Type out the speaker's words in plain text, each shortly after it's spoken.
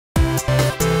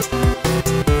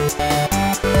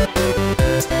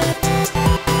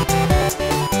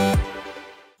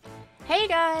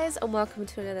and welcome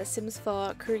to another Sims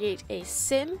 4 Create a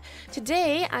Sim.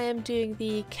 Today I am doing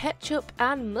the ketchup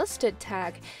and mustard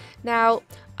tag. Now,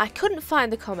 I couldn't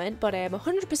find the comment, but I am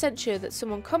 100% sure that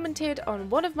someone commented on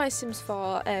one of my Sims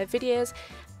 4 videos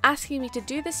asking me to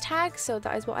do this tag, so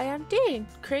that is what I am doing,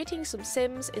 creating some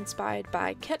Sims inspired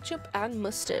by ketchup and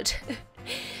mustard.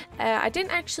 I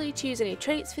didn't actually choose any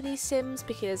traits for these Sims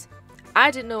because I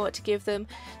didn't know what to give them,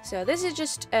 so this is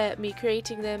just me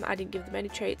creating them. I didn't give them any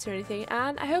traits or anything,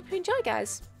 and I hope you enjoy,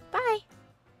 guys. Bye!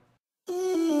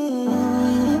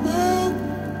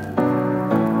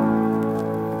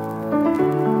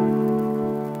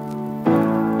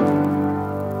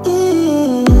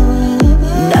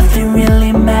 Nothing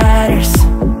really matters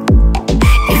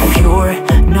if you're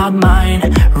not mine,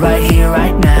 right here,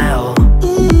 right now.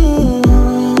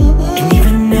 And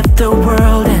even if the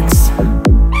world ends,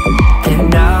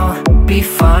 then I'll be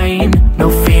fine, no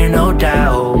fear, no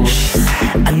doubt.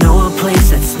 I know a place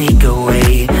that sneak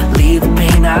away, leave the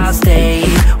pain, I'll stay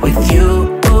with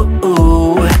you.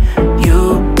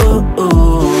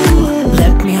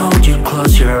 Let me hold you,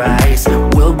 close your eyes,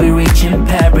 we'll be reaching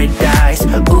paradise.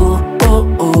 Ooh, ooh,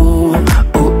 ooh,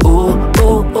 ooh, ooh,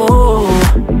 ooh, ooh.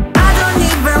 I don't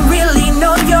even really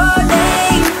know your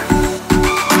name,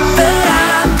 but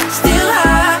I'm still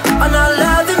high on our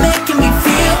love and making me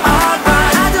feel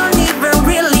alright. I don't even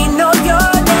really know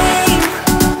your name,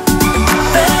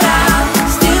 but I'm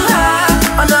still high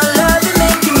on our love and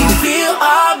making me feel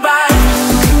alright.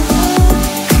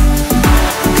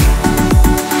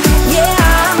 Yeah,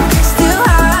 I'm still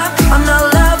high on our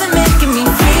love and making me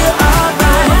feel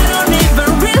alright. I don't even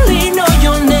really know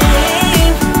your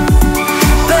name,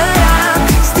 but I'm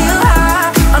still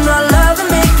high on our love and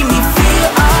making me feel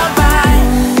alright.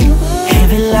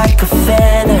 Heavy like a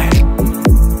feather,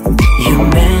 you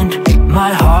mend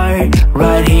my heart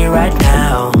right here, right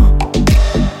now.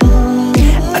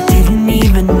 I didn't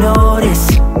even notice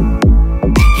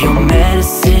your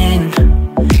medicine,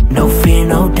 no fear,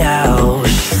 no doubt.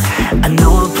 I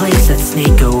know a place that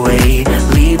sneak away,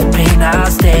 leave the pain, I'll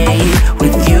stay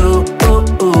with you.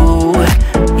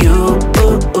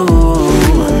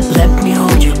 Let me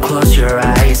hold you, close your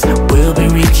eyes, we'll be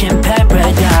reaching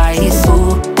paradise.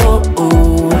 Ooh, ooh,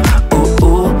 ooh, ooh,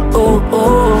 ooh, ooh,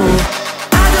 ooh.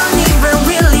 I don't even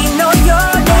really know your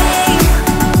name,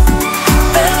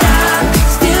 but I'm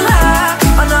still high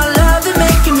on our love and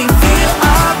making me feel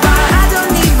alright. I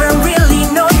don't even really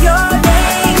know your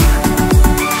name,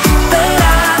 but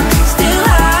I'm still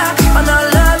high on our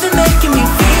love and making me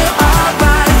feel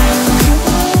alright.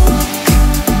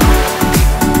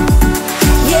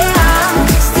 Yeah, I'm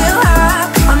still high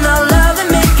on our love and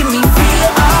making me feel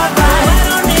alright. I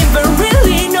don't even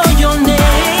really know your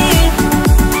name,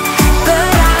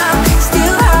 but I'm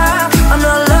still high on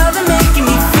our love and making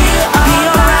me feel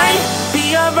alright.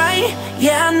 Be alright,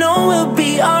 yeah, I know we'll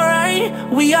be alright.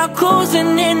 We are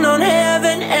closing in on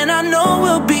heaven, and I know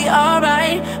we'll be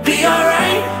alright. Be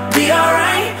alright,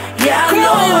 yeah, I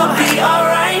know we'll be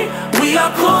alright. We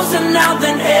are closer now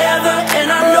than ever.